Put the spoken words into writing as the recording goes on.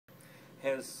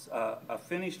has a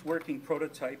finished working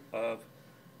prototype of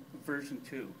version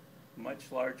 2,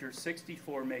 much larger,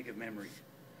 64 meg of memory,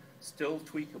 still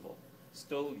tweakable,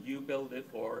 still you build it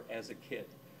or as a kit.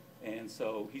 And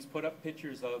so he's put up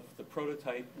pictures of the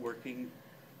prototype working.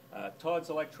 Todd's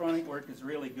electronic work is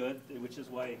really good, which is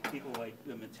why people like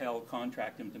the Mattel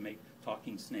contract him to make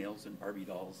talking snails and Barbie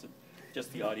dolls and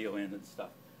just the audio end and stuff.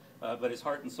 But his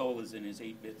heart and soul is in his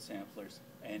 8-bit samplers.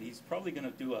 And he's probably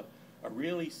going to do a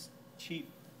really cheap,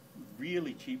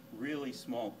 really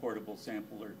small portable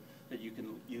sampler that you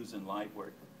can use in live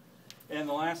work. And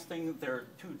the last thing, there are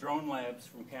 2 drone labs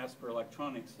from Casper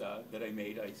Electronics that I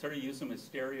made. I sort of use them as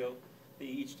stereo. They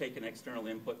each take an external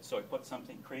input, so I put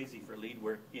something crazy for lead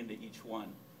work into each one.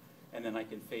 And then I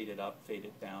can fade it up, fade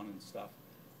it down and stuff.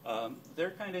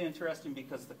 They're kind of interesting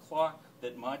because the clock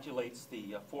that modulates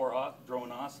the 4 drone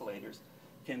oscillators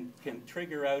can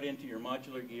trigger out into your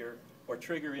modular gear or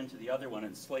trigger into the other one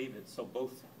and slave it, so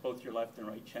both your left and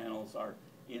right channels are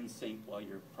in sync while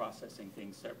you're processing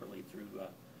things separately through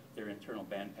their internal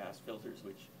bandpass filters,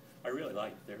 which I really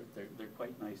like. They're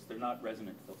quite nice. They're not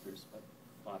resonant filters, but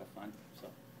a lot of fun.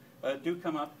 So do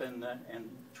come up and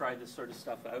try this sort of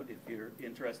stuff out if you're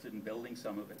interested in building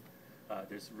some of it.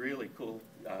 There's really cool,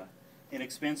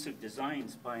 inexpensive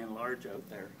designs by and large out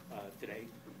there today.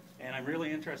 And I'm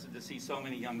really interested to see so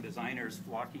many young designers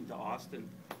flocking to Austin,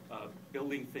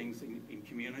 building things in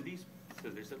communities. So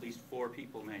there's at least 4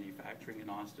 people manufacturing in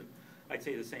Austin. I'd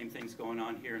say the same thing's going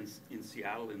on here in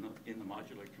Seattle in the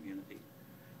modular community.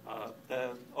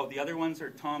 The other ones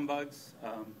are Tom Buggs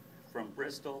from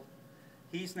Bristol.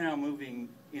 He's now moving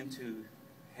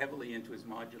heavily into his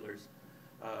modulars,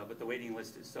 but the waiting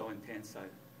list is so intense.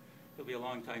 It'll be a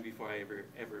long time before I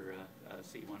ever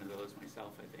see one of those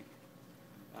myself, I think.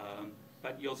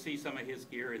 But you'll see some of his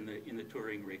gear in the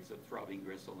touring rigs of Throbbing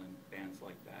Gristle and bands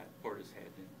like that,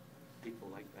 Portishead and people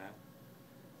like that.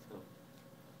 So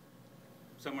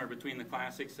somewhere between the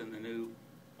classics and the new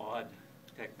odd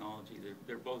technology,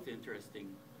 they're both interesting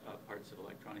parts of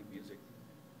electronic music.